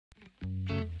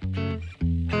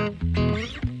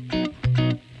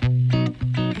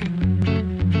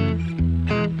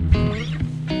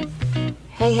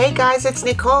Hey guys, it's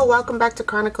Nicole. Welcome back to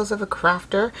Chronicles of a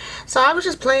Crafter. So I was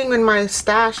just playing in my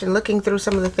stash and looking through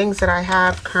some of the things that I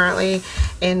have currently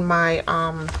in my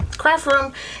craft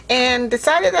room, and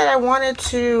decided that I wanted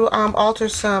to alter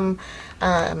some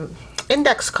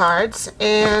index cards.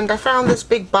 And I found this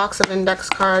big box of index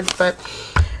cards, but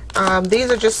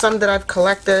these are just some that I've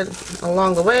collected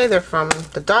along the way. They're from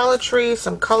the Dollar Tree,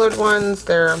 some colored ones.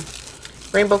 They're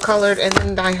rainbow colored, and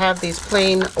then I have these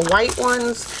plain white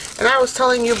ones. And I was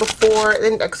telling you before,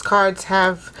 index cards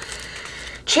have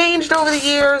changed over the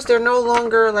years. They're no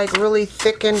longer like really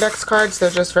thick index cards.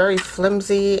 They're just very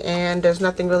flimsy, and there's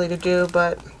nothing really to do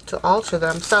but to alter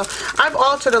them. So I've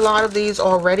altered a lot of these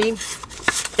already,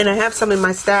 and I have some in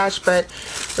my stash, but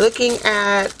looking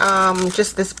at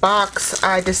just this box,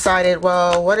 I decided,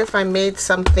 well, what if I made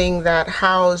something that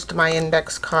housed my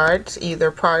index cards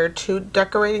either prior to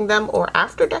decorating them or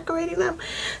after decorating them?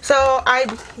 So I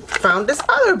found this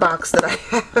other box that I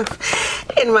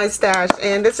have in my stash,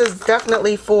 and this is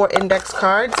definitely for index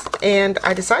cards, and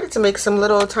I decided to make some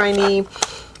little tiny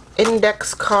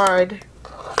index card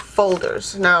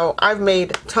folders. Now, I've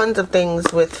made tons of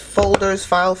things with folders,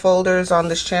 file folders on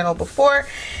this channel before,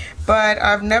 but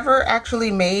I've never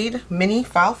actually made mini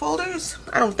file folders.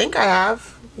 I don't think I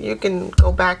have. You can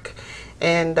go back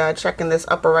and check in this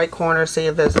upper right corner, see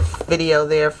if there's a video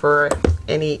there for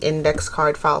any index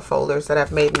card file folders that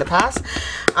I've made in the past.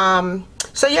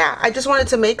 So yeah, I just wanted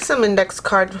to make some index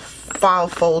card file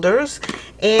folders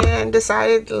and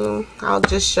decided I'll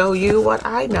just show you what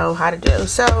I know how to do.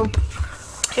 So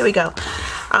here we go.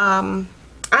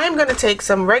 I'm going to take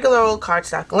some regular old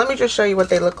cardstock. Let me just show you what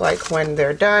they look like when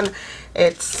they're done.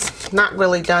 It's not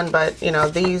really done, but you know,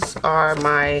 these are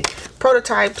my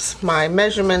prototypes, my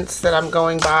measurements that I'm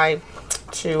going by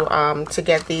to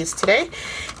get these today.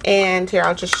 And here,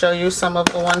 I'll just show you some of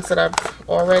the ones that I've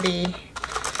already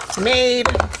made.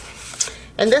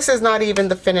 And this is not even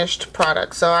the finished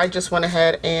product, so I just went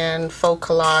ahead and faux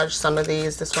collage some of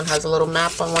these. This one has a little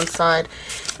map on one side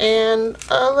and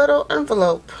a little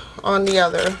envelope on the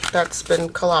other that's been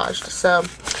collaged. So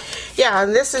yeah,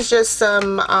 and this is just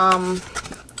some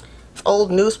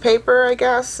old newspaper, I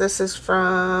guess. This is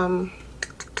from,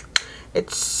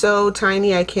 it's so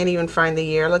tiny I can't even find the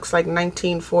year. It looks like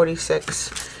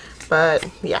 1946, but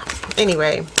yeah,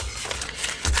 anyway,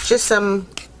 just some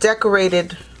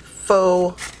decorated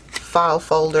faux file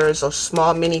folders or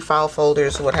small mini file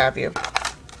folders, what have you.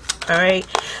 Alright,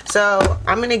 so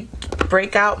I'm going to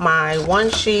break out my one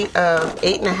sheet of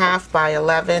 8.5 by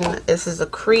 11. This is a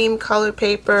cream colored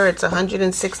paper. It's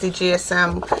 160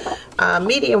 GSM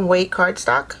medium weight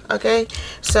cardstock. Okay,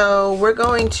 so we're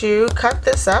going to cut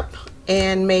this up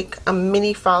and make a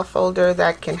mini file folder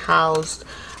that can house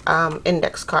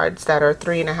index cards that are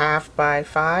 3.5 by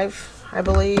 5, I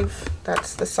believe.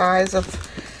 That's the size of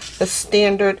the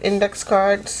standard index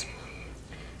cards.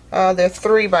 They're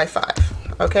 3 by 5.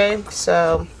 Okay,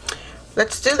 so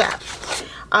let's do that.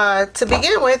 To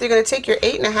begin with, you're going to take your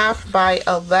 8.5 by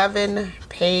 11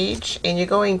 page, and you're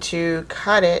going to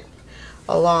cut it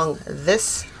along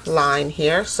this line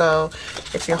here. So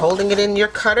if you're holding it in your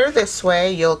cutter this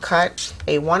way, you'll cut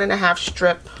a 1.5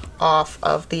 strip off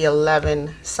of the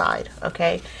 11 side.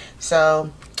 Okay,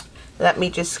 so let me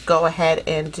just go ahead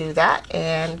and do that,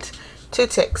 and 2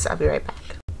 ticks. I'll be right back.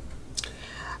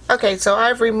 Okay, so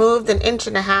I've removed 1.5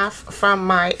 inches from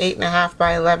my 8.5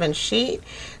 by 11 sheet.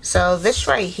 So this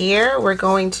right here, we're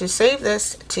going to save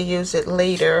this to use it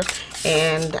later,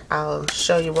 and I'll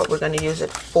show you what we're going to use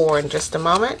it for in just a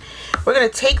moment. We're going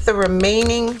to take the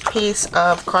remaining piece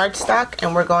of cardstock,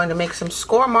 and we're going to make some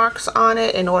score marks on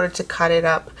it in order to cut it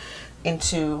up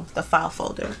into the file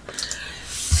folder.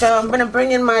 So I'm going to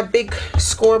bring in my big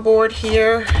scoreboard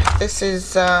here. This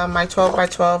is my 12 by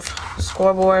 12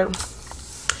 scoreboard.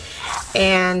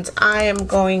 And I am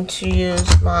going to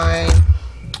use my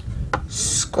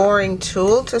scoring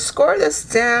tool to score this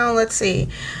down. Let's see.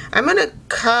 I'm going to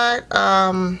cut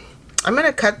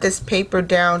this paper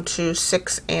down to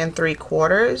 6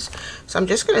 3/4. So I'm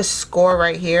just going to score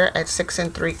right here at 6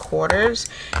 3/4.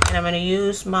 And I'm going to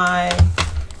use my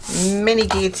mini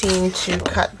guillotine to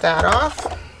cut that off.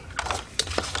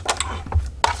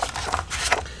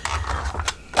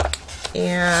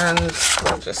 And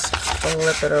I'll just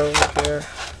flip it over here.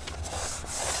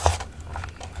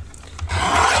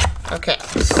 Okay,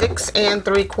 6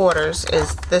 3/4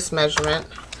 is this measurement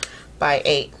by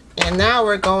 8. And now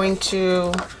we're going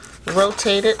to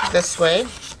rotate it this way,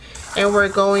 and we're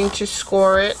going to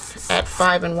score it at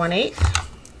 5 1/8.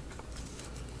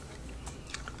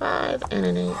 5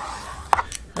 1/8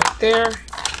 right there.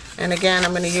 And again,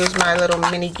 I'm going to use my little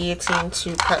mini guillotine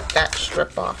to cut that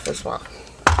strip off as well.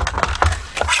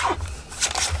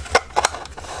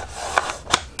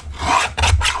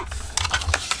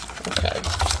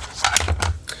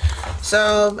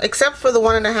 So except for the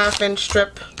 1.5 inch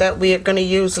strip that we are going to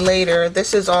use later,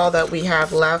 this is all that we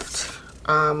have left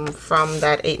from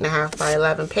that 8.5 by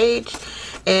 11 page.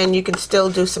 And you can still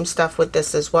do some stuff with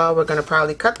this as well. We're going to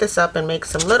probably cut this up and make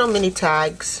some little mini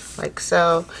tags like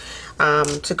so,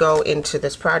 to go into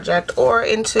this project or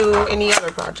into any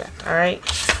other project. All right,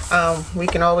 we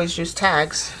can always use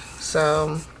tags.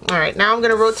 So all right, now I'm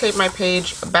going to rotate my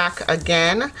page back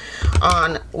again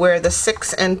on where the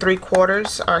 6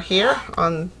 3/4 are here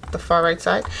on the far right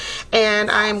side, and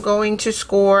I'm going to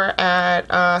score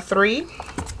at 3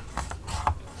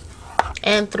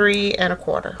 and 3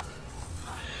 1/4.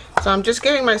 So I'm just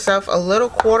giving myself a little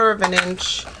 1/4 of an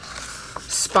inch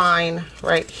spine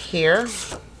right here,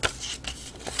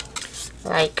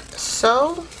 like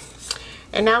so.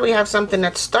 And now we have something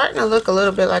that's starting to look a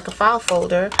little bit like a file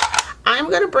folder. I'm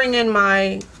going to bring in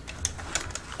my,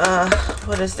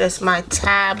 what is this? My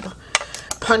tab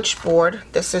punch board.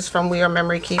 This is from We Are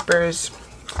Memory Keepers.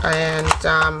 And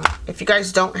if you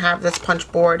guys don't have this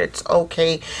punch board, it's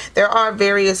okay. There are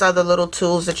various other little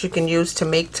tools that you can use to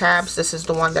make tabs. This is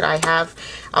the one that I have.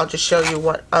 I'll just show you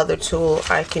what other tool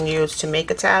I can use to make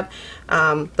a tab,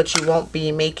 but you won't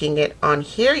be making it on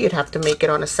here. You'd have to make it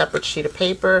on a separate sheet of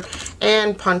paper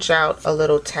and punch out a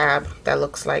little tab that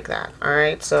looks like that. All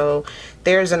right, so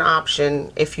there's an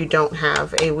option if you don't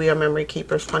have a We Are Memory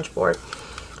Keepers punch board.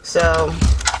 So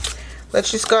let's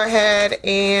just go ahead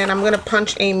and I'm going to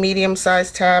punch a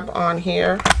medium-sized tab on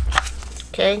here.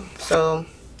 Okay, so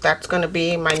that's going to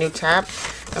be my new tab.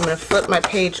 I'm going to flip my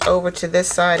page over to this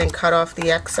side and cut off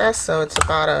the excess. So it's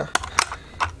about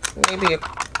maybe a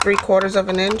 3/4 of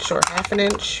an inch or 1/2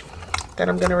 inch that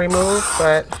I'm going to remove,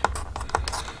 but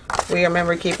We Are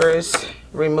Memory Keepers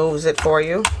removes it for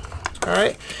you. All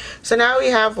right, so now we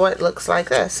have what looks like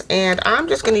this, and I'm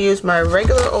just going to use my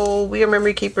regular old We Are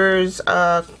Memory Keepers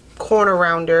corner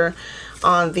rounder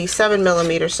on the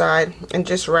 7mm side and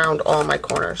just round all my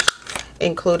corners,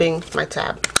 including my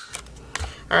tab.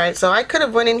 All right, so I could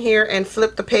have went in here and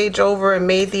flipped the page over and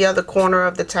made the other corner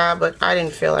of the tab, but I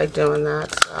didn't feel like doing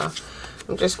that. So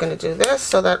I'm just going to do this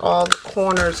so that all the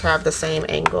corners have the same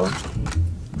angle.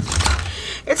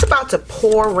 It's about to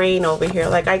pour rain over here.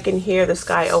 Like, I can hear the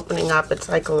sky opening up. It's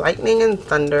like lightning and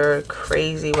thunder,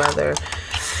 crazy weather.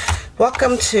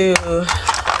 Welcome to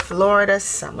Florida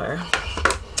summer.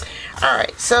 All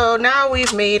right, so now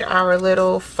we've made our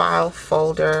little file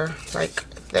folder like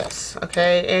this.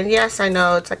 Okay, and yes, I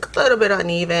know it's like a little bit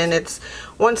uneven. It's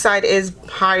one side is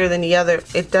higher than the other.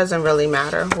 It doesn't really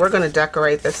matter. We're going to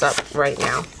decorate this up right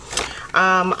now.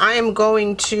 I am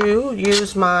going to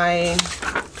use my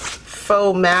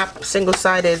faux map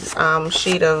single-sided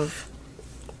sheet of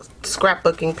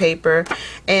scrapbooking paper,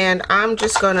 and I'm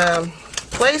just gonna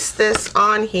place this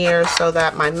on here so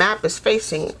that my map is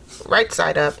facing right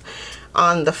side up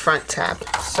on the front tab.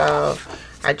 So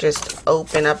I just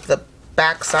open up the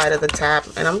back side of the tab,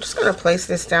 and I'm just gonna place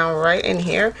this down right in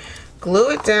here,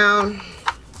 glue it down,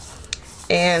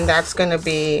 and that's gonna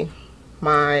be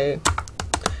my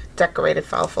decorated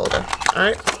file folder. All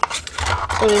right,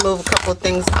 let me move a couple of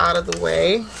things out of the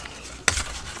way.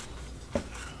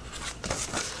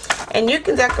 And you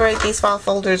can decorate these file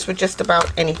folders with just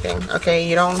about anything, okay?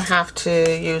 You don't have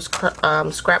to use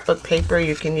scrapbook paper.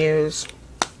 You can use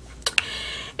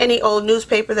any old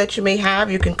newspaper that you may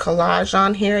have. You can collage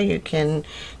on here. You can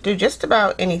do just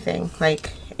about anything.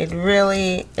 Like, it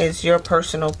really is your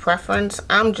personal preference.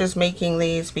 I'm just making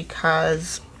these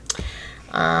because,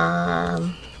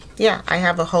 yeah, I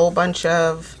have a whole bunch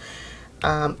of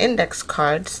index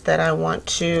cards that I want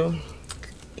to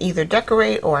either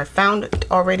decorate, or I found it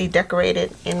already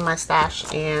decorated in my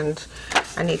stash and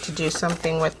I need to do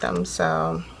something with them.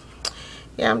 So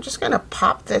yeah, I'm just gonna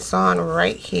pop this on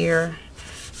right here,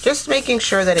 just making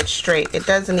sure that it's straight. It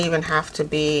doesn't even have to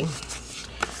be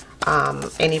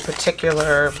any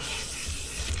particular,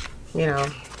 you know,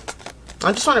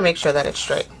 I just want to make sure that it's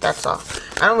straight. That's all.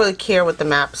 I don't really care what the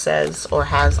map says or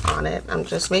has on it. I'm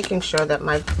just making sure that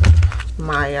my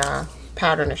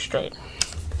pattern is straight.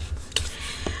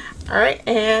 All right,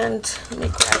 and let me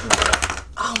grab my,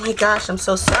 oh my gosh, I'm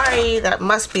so sorry. That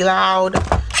must be loud.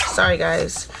 Sorry,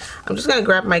 guys. I'm just gonna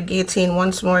grab my guillotine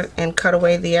once more and cut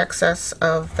away the excess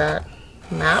of that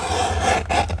map.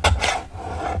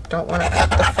 Don't want to cut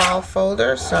the file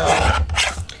folder, so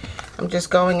I'm just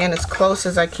going in as close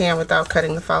as I can without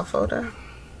cutting the file folder.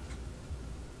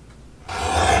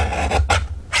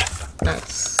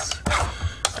 Nice.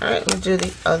 All right, let me do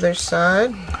the other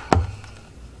side.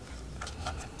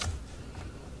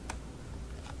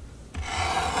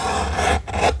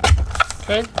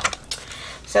 Okay,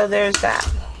 so there's that.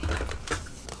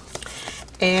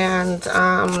 And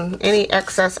any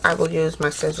excess I will use my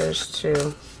scissors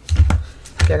to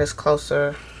get as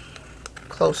closer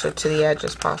to the edge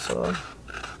as possible.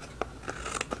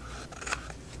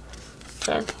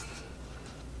 Okay.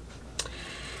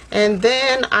 And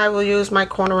then I will use my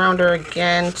corner rounder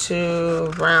again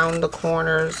to round the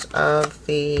corners of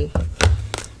the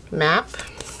map.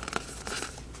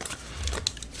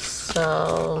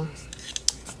 So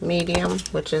medium,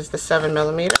 which is the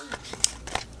 7mm.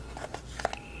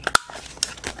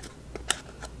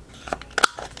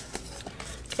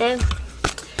 Okay.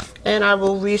 And I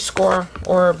will rescore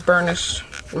or burnish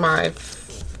my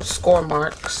score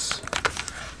marks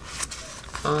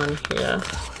on here.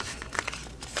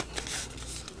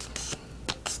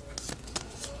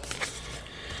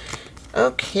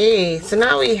 Okay, so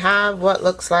now we have what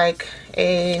looks like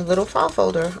a little file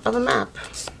folder of a map.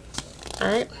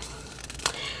 Alright,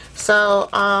 so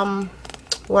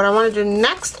what I want to do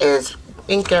next is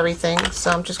ink everything.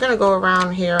 So I'm just going to go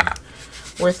around here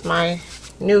with my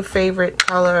new favorite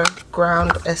color,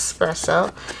 ground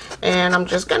espresso, and I'm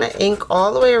just going to ink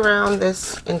all the way around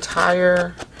this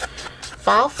entire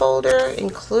file folder,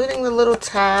 including the little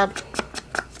tab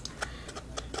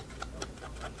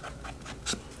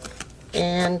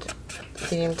and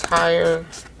the entire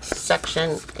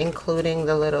section, including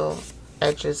the little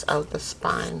edges of the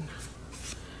spine.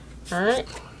 Alright,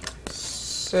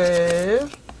 so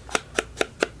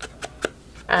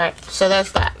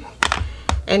that's that.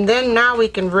 And then now we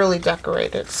can really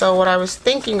decorate it. So what I was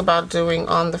thinking about doing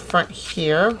on the front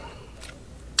here,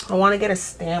 I want to get a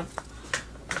stamp.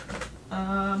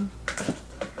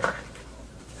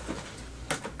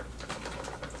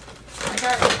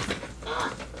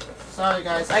 Sorry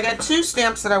guys, I got two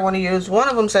stamps that I want to use. One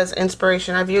of them says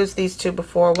inspiration. I've used these two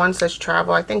before. One says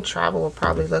travel. I think travel will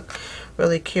probably look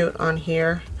really cute on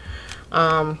here,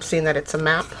 seeing that it's a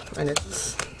map and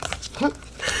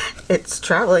it's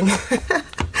traveling.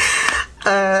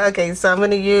 Okay, so I'm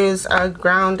going to use a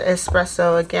ground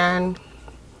espresso again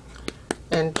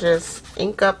and just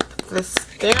ink up this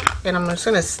stamp, and I'm just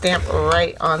going to stamp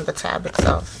right on the tab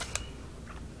itself.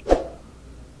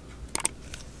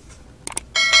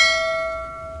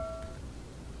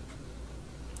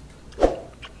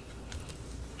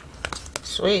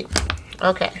 Sweet.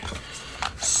 Okay,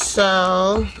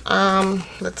 so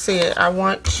let's see, I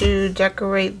want to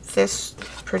decorate this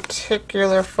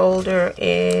particular folder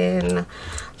in,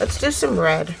 let's do some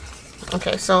red.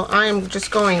 Okay, so I'm just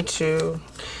going to,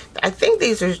 I think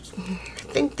these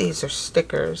are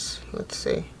stickers. Let's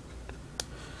see,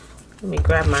 let me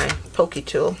grab my pokey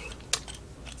tool.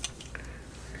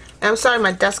 I'm sorry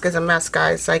my desk is a mess,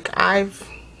 guys. Like I've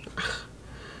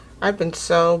been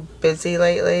so busy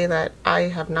lately that I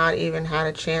have not even had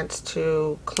a chance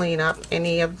to clean up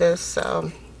any of this.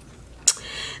 So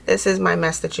this is my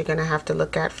mess that you're going to have to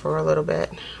look at for a little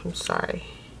bit. I'm sorry.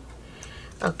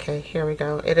 Okay, here we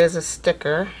go. It is a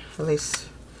sticker. At least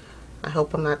I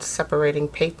hope I'm not separating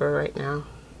paper right now.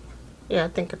 Yeah, I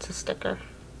think it's a sticker.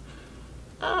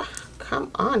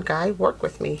 Come on, guy. Work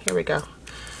with me. Here we go.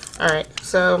 Alright,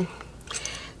 so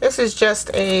this is just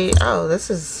a, oh,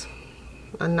 this is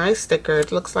a nice sticker.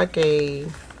 It looks like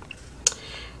an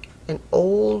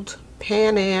old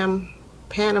Panama,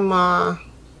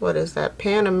 what is that?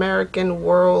 Pan American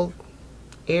World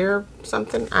Air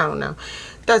something? I don't know.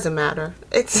 Doesn't matter.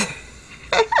 It's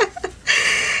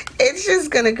it's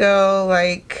just gonna go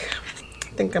like, I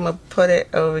think I'm gonna put it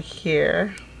over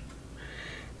here.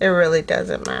 It really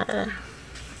doesn't matter.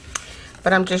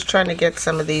 But I'm just trying to get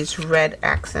some of these red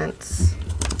accents.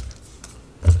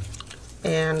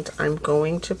 And I'm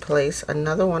going to place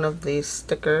another one of these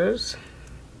stickers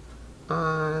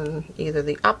on either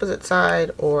the opposite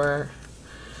side or,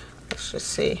 let's just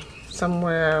see,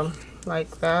 somewhere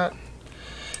like that.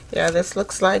 Yeah, this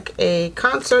looks like a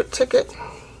concert ticket.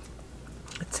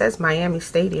 It says Miami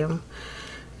Stadium,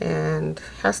 and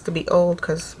has to be old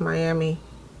because Miami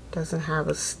doesn't have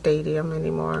a stadium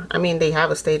anymore. I mean, they have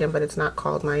a stadium, but it's not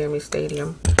called Miami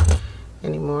Stadium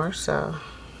anymore. So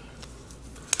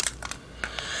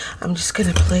I'm just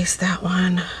gonna place that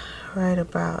one right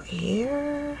about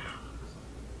here.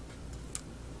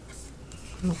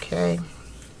 Okay,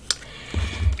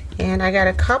 and I got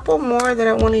a couple more that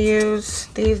I want to use.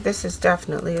 This is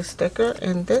definitely a sticker,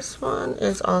 and this one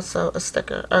is also a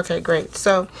sticker. Okay, great.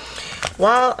 So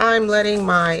while I'm letting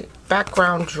my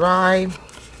background dry,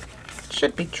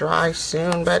 should be dry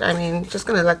soon, but I mean, just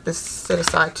gonna let this sit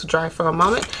aside to dry for a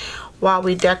moment while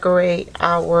we decorate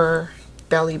our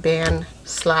belly band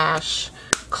slash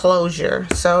closure.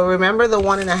 So remember the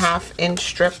 1.5 inch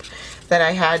strip that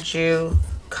I had you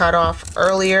cut off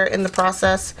earlier in the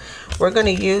process. We're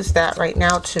going to use that right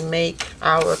now to make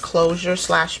our closure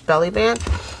slash belly band.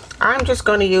 I'm just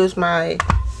going to use my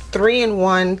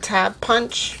 3-in-1 tab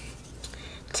punch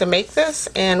to make this,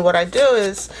 and what I do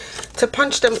is to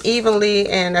punch them evenly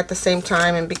and at the same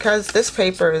time. And because this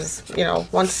paper is, you know,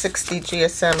 160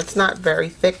 GSM, it's not very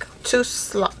thick.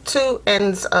 Two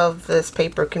ends of this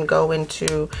paper can go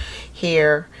into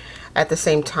here at the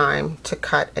same time to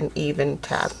cut an even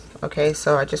tab. Okay,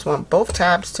 so I just want both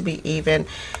tabs to be even.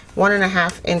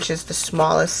 1.5 inches, the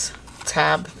smallest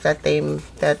tab that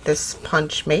this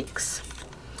punch makes,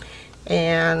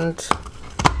 and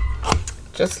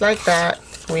just like that,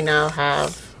 we now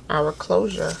have our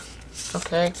closure.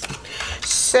 Okay,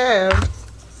 so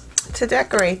to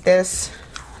decorate this,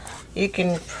 you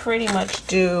can pretty much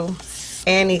do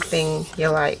anything you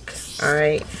like. All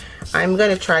right, I'm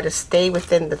going to try to stay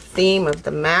within the theme of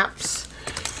the maps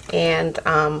and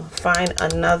find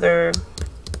another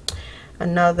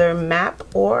map,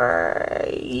 or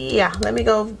yeah, let me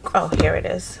go. Oh, here it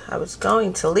is. I was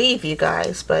going to leave you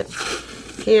guys, but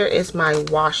here is my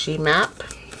washi map.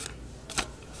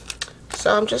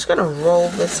 So I'm just gonna roll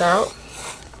this out.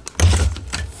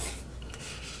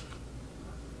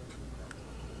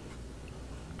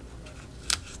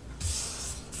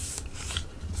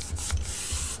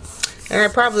 And I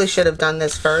probably should have done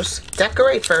this first.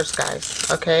 Decorate first, guys,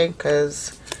 okay?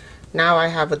 Because now I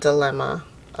have a dilemma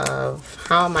of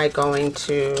how am I going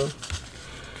to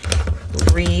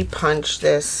re-punch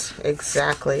this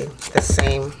exactly the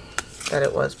same that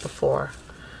it was before.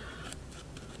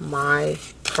 My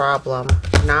problem,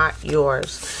 not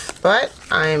yours. But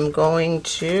I'm going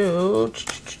to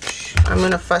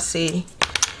fussy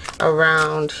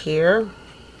around here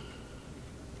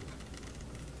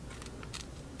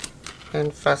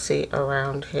and fussy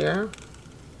around here.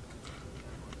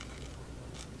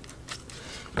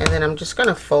 And then I'm just going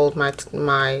to fold my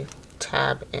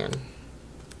tab in.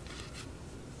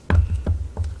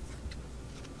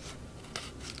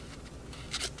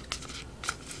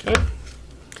 Okay.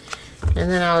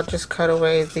 And then I'll just cut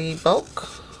away the bulk.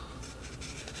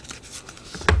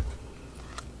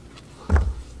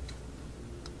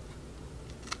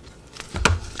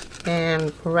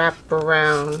 And wrap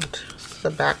around the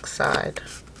back side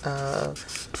of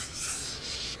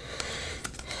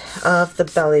the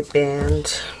belly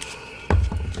band.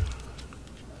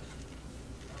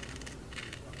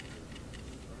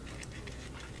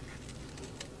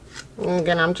 And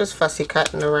again, I'm just fussy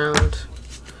cutting around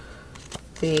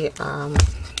the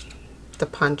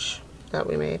punch that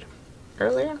we made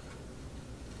earlier.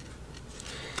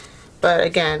 But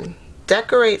again,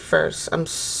 decorate first. I'm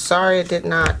sorry I did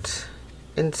not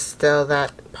instill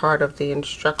that part of the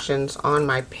instructions on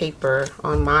my paper,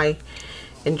 on my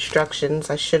instructions.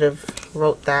 I should have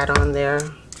wrote that on there.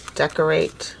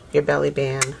 Decorate your belly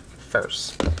band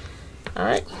first.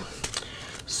 Alright,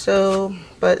 so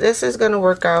but this is going to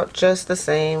work out just the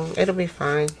same. It'll be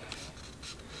fine.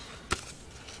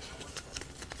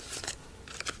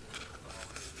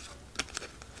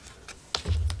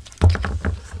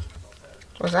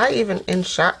 Was I even in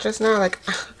shot just now? Like,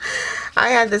 I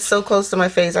had this so close to my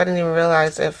face, I didn't even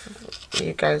realize if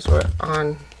you guys were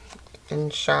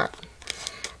in shot.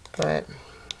 But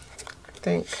I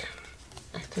think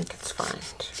it's fine.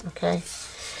 Okay,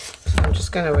 so I'm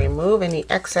just going to remove any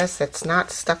excess that's not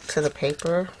stuck to the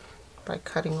paper by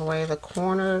cutting away the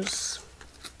corners.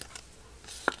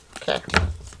 Okay.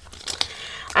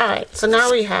 Alright, so now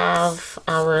we have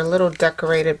our little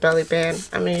decorated belly band.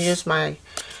 I'm going to use my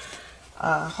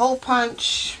hole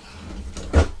punch.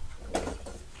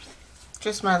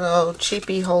 Just my little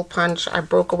cheapy hole punch. I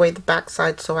broke away the back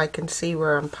side so I can see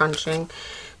where I'm punching.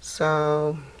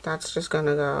 So that's just going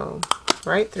to go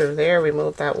right through there.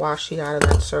 Remove that washi out of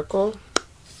that circle.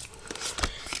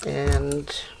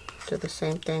 And do the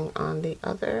same thing on the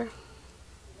other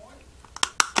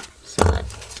side.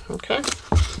 Okay.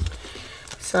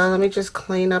 So let me just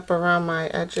clean up around my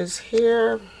edges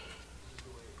here.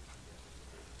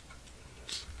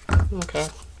 Okay.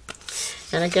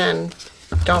 And again,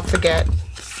 don't forget,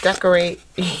 decorate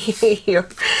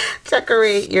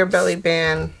your belly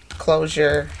band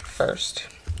closure first.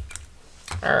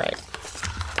 Alright.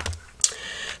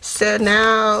 So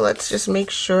now let's just make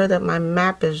sure that my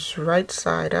map is right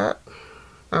side up.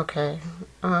 Okay.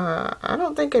 I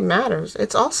don't think it matters.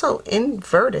 It's also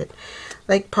inverted.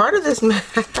 Like part of this map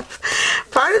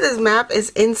is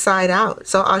inside out.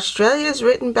 So Australia is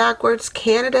written backwards,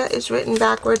 Canada is written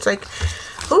backwards. Like,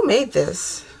 who made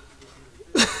this?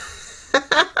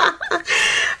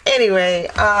 Anyway,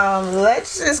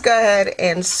 let's just go ahead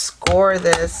and score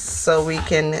this so we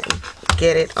can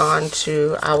get it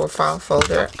onto our file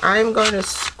folder. I'm going to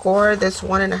score this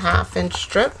 1.5 inch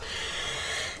strip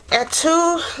at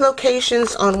 2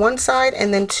 locations on one side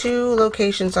and then 2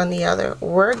 locations on the other.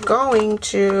 We're going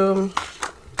to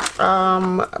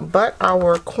butt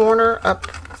our corner up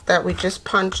that we just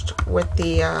punched with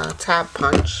the tab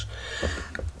punch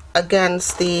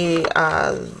against the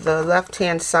left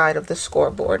hand side of the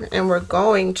scoreboard, and we're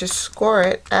going to score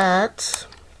it at,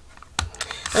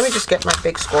 let me just get my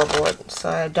big scoreboard so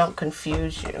I don't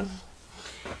confuse you.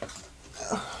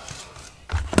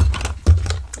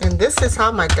 And this is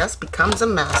how my desk becomes a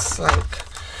mess. Like,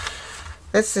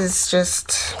 this is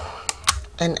just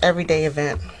an everyday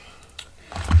event.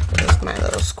 There's my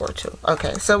little score tool.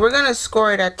 Okay, so we're gonna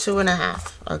score it at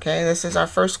 2.5. Okay, this is our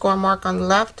first score mark on the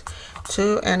left,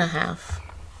 2.5,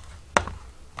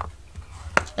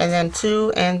 and then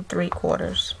 2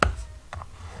 3/4.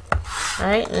 All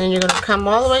right, and then you're gonna come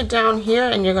all the way down here,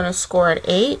 and you're gonna score at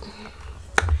 8,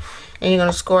 and you're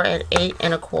gonna score at 8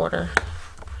 1/4.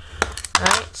 All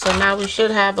right, so now we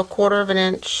should have 1/4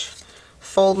 inch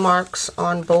fold marks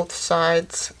on both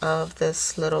sides of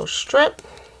this little strip.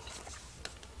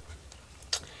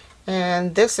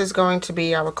 And this is going to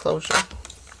be our closure.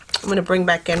 I'm going to bring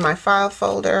back in my file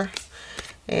folder,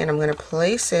 and I'm going to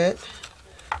place it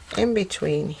in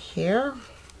between here,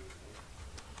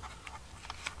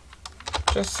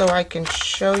 just so I can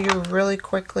show you really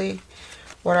quickly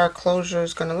what our closure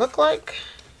is going to look like.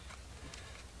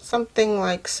 Something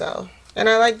like so. And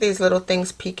I like these little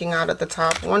things peeking out at the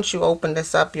top. Once you open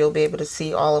this up, you'll be able to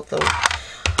see all the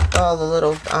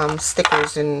little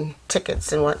stickers and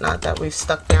tickets and whatnot that we've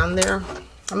stuck down there.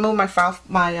 I'll move my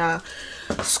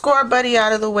score buddy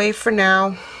out of the way for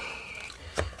now.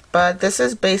 But this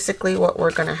is basically what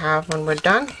we're going to have when we're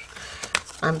done.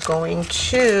 I'm going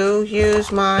to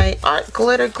use my art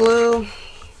glitter glue.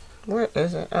 Where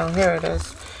is it? Oh, here it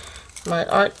is. My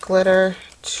art glitter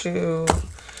to...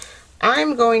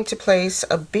 I'm going to place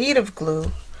a bead of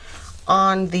glue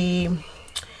on the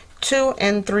 2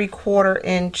 3/4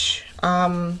 inch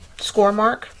score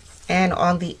mark and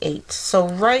on the 8. So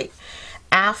right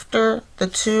after the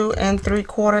 2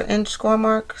 3/4 inch score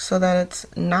mark, so that it's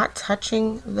not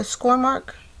touching the score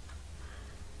mark,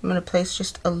 I'm going to place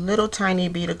just a little tiny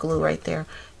bead of glue right there.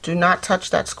 Do not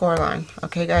touch that score line,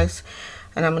 okay guys?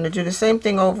 And I'm going to do the same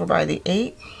thing over by the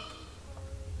 8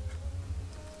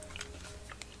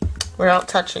 without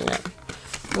touching it.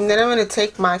 And then I'm going to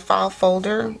take my file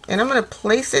folder and I'm going to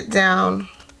place it down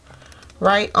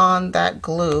right on that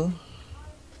glue,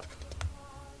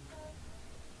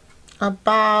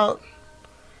 about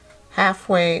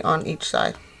halfway on each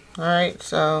side. Alright,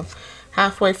 so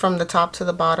halfway from the top to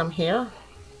the bottom here,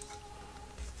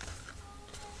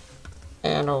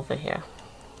 and over here.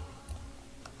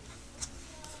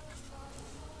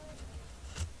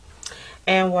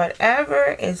 And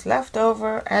whatever is left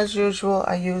over, as usual,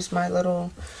 I use my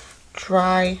little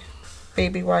dry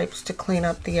baby wipes to clean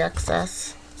up the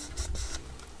excess.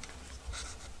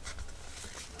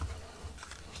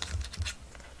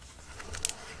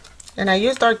 And I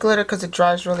used art glitter because it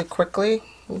dries really quickly.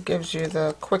 It gives you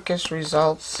the quickest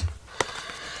results.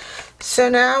 So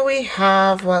now we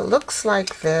have what looks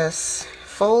like this,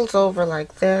 folds over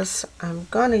like this. I'm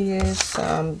gonna use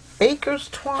some baker's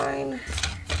twine.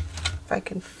 If I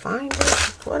can find it.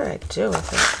 What did I do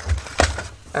with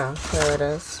it? Oh, here it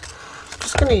is. I'm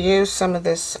just going to use some of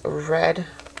this red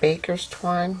baker's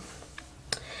twine.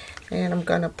 And I'm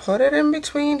going to put it in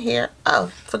between here. Oh,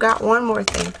 forgot one more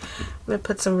thing. I'm going to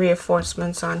put some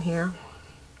reinforcements on here.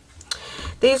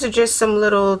 These are just some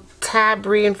little tab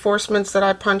reinforcements that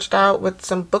I punched out with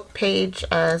some book page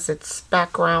as its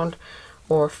background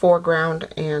or foreground.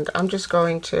 And I'm just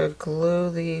going to glue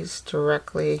these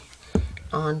directly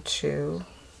onto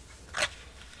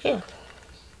here,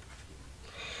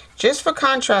 just for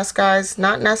contrast, guys.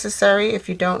 Not necessary. If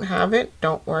you don't have it,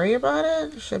 don't worry about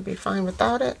it. It should be fine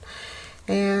without it.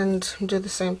 And do the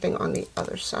same thing on the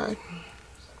other side.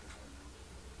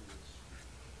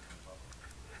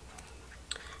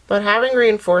 But having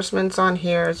reinforcements on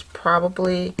here is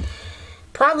probably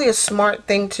a smart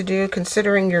thing to do,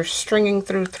 considering you're stringing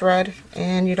through thread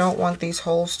and you don't want these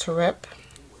holes to rip.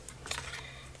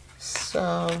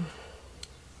 So,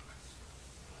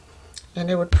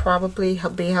 and it would probably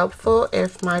be helpful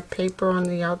if my paper on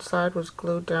the outside was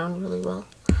glued down really well.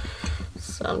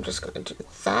 So I'm just going to do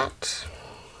that.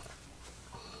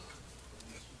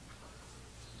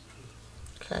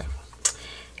 Okay,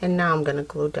 and now I'm going to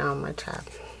glue down my tab.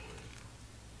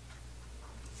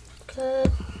 Okay.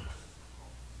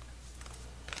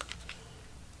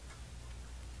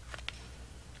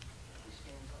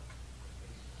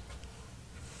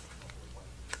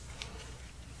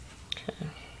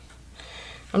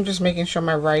 I'm just making sure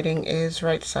my writing is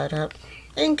right side up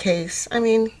in case. I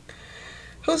mean,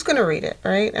 who's gonna read it,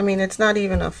 right? I mean, it's not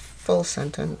even a full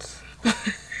sentence.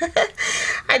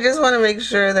 I just want to make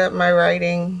sure that my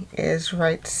writing is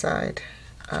right side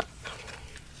up.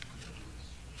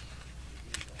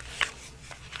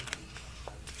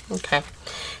 Okay,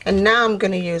 and now I'm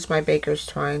going to use my baker's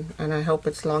twine, and I hope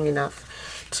it's long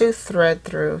enough to thread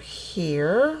through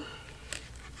here.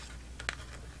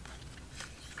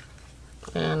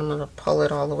 And I'm going to pull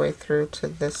it all the way through to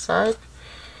this side.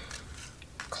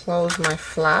 Close my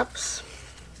flaps.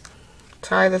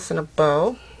 Tie this in a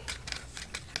bow.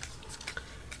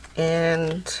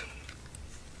 And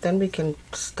then we can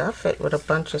stuff it with a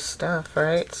bunch of stuff,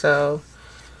 right? So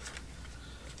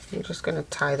I'm just going to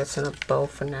tie this in a bow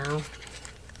for now.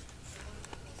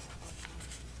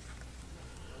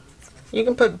 You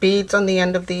can put beads on the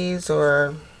end of these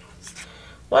or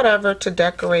whatever to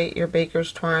decorate your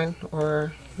baker's twine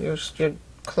or your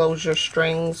closure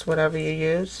strings, whatever you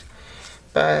use.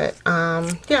 But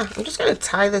yeah, I'm just going to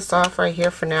tie this off right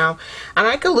here for now. And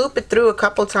I could loop it through a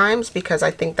couple times because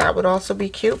I think that would also be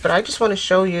cute. But I just want to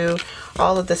show you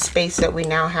all of the space that we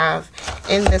now have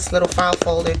in this little file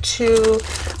folder to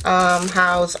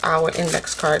house our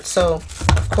index cards. So,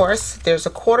 of course, there's a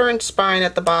 1/4 inch spine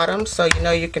at the bottom. So, you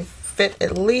know, you can fit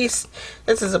at least,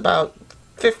 this is about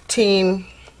 15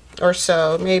 or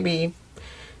so, maybe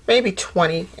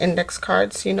 20 index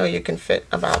cards. You know, you can fit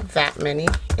about that many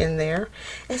in there.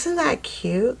 Isn't that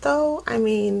cute though? I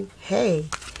mean, hey.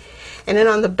 And then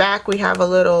on the back we have a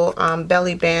little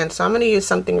belly band. So I'm going to use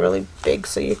something really big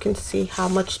so you can see how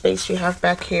much space you have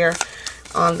back here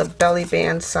on the belly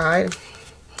band side.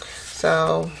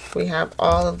 So we have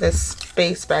all of this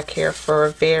space back here for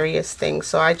various things.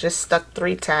 So I just stuck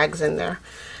 3 tags in there.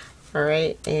 All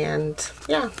right, and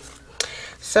yeah.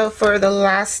 So for the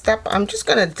last step, I'm just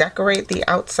going to decorate the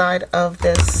outside of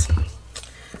this,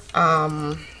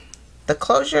 the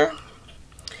closure,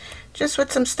 just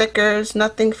with some stickers,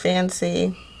 nothing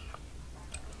fancy.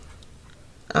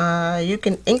 You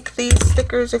can ink these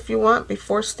stickers if you want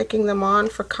before sticking them on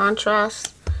for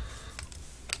contrast.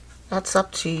 That's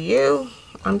up to you.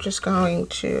 I'm just going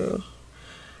to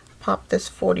pop this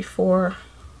 44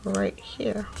 right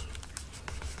here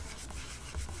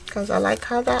because I like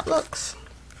how that looks.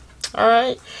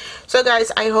 Alright, so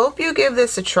guys, I hope you give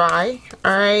this a try.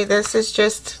 Alright, this is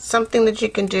just something that you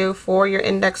can do for your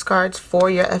index cards, for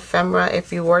your ephemera.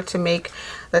 If you were to make,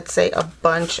 let's say, a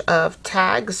bunch of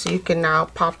tags, you can now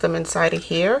pop them inside of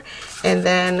here and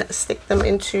then stick them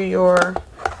into your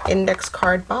index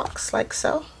card box like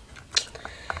so.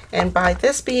 And by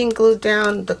this being glued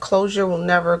down, the closure will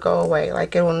never go away.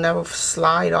 Like, it will never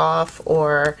slide off,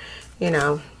 or, you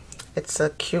know, it's a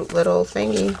cute little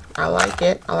thingy. I like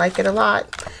it. I like it a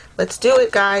lot. Let's do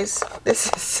it, guys. This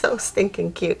is so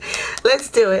stinking cute. Let's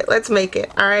do it. Let's make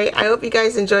it. All right. I hope you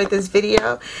guys enjoyed this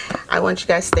video. I want you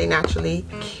guys to stay naturally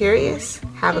curious.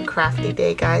 Have a crafty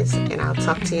day, guys, and I'll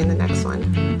talk to you in the next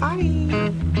one. Bye.